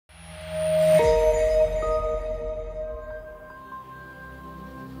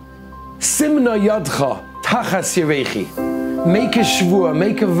Simna yadcha tachas yirechi. Make a shvua,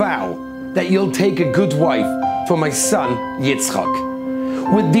 make a vow that you'll take a good wife for my son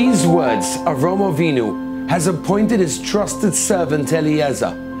Yitzchak. With these words, Avram Avinu has appointed his trusted servant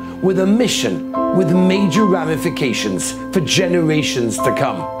Eliezer with a mission with major ramifications for generations to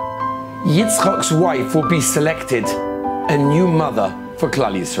come. Yitzchak's wife will be selected a new mother for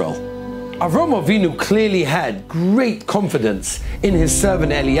Klal Yisrael. Avram Avinu clearly had great confidence in his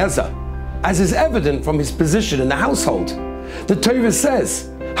servant Eliezer, as is evident from his position in the household. The Torah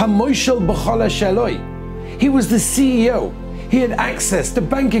says, HaMoshel b'chol sheloi. He was the CEO. He had access to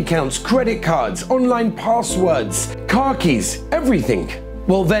bank accounts, credit cards, online passwords, car keys, everything.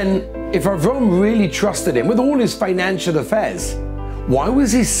 Well then, if Avram really trusted him with all his financial affairs, why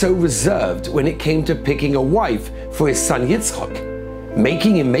was he so reserved when it came to picking a wife for his son Yitzchak?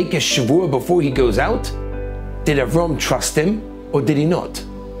 Making him make a shavua before he goes out? Did Avram trust him or did he not?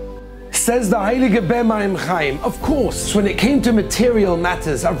 Says the Heilige B'Mayim Chaim, of course, when it came to material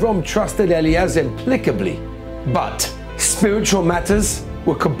matters, Avram trusted Eliezer implicably. But spiritual matters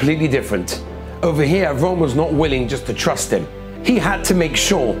were completely different. Over here, Avram was not willing just to trust him. He had to make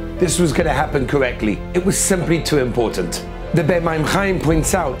sure this was going to happen correctly. It was simply too important. The B'Mayim Chaim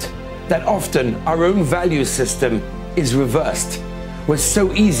points out that often our own value system is reversed. We're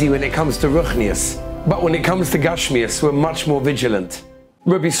so easy when it comes to Ruchnius, but when it comes to Gashmius, we're much more vigilant.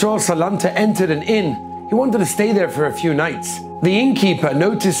 Rabbi Yisrael Salanta entered an inn. He wanted to stay there for a few nights. The innkeeper,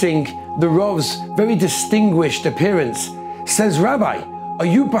 noticing the Rav's very distinguished appearance, says, Rabbi, are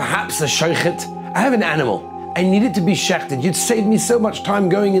you perhaps a shochet? I have an animal. I need it to be shechted. You'd save me so much time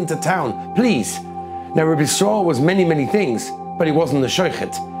going into town. Please. Now, Rabbi Yisrael was many things, but he wasn't a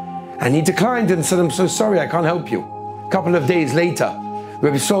shochet. And he declined and said, I'm so sorry, I can't help you. A couple of days later,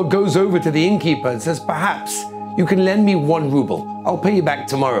 Rabbi Yisrael goes over to the innkeeper and says, perhaps you can lend me 1 ruble. I'll pay you back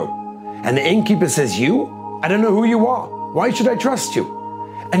tomorrow. And the innkeeper says, you? I don't know who you are. Why should I trust you?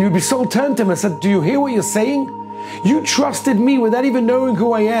 And Rabbi Yisrael turned to him and said, do you hear what you're saying? You trusted me without even knowing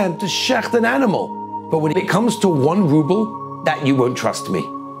who I am to shecht an animal. But when it comes to 1 ruble, that you won't trust me.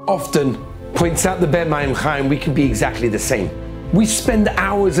 Often, points out the B'Mayim Chaim, we can be exactly the same. We spend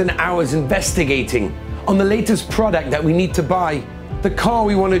hours and hours investigating on the latest product that we need to buy, the car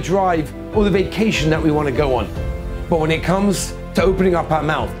we want to drive, or the vacation that we want to go on. But when it comes to opening up our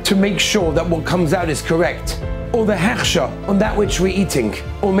mouth to make sure that what comes out is correct, or the hechsha on that which we're eating,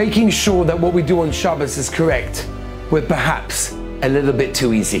 or making sure that what we do on Shabbos is correct, we're perhaps a little bit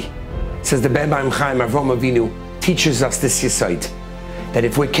too easy. Says the B'Mayim Chaim, Avram Avinu teaches us this yesod, that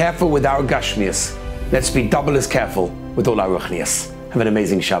if we're careful with our gashmias, let's be double as careful with all our ruchnias. Have an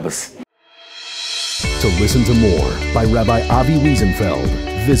amazing Shabbos. To listen to more by Rabbi Avi Wiesenfeld,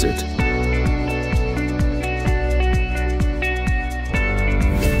 visit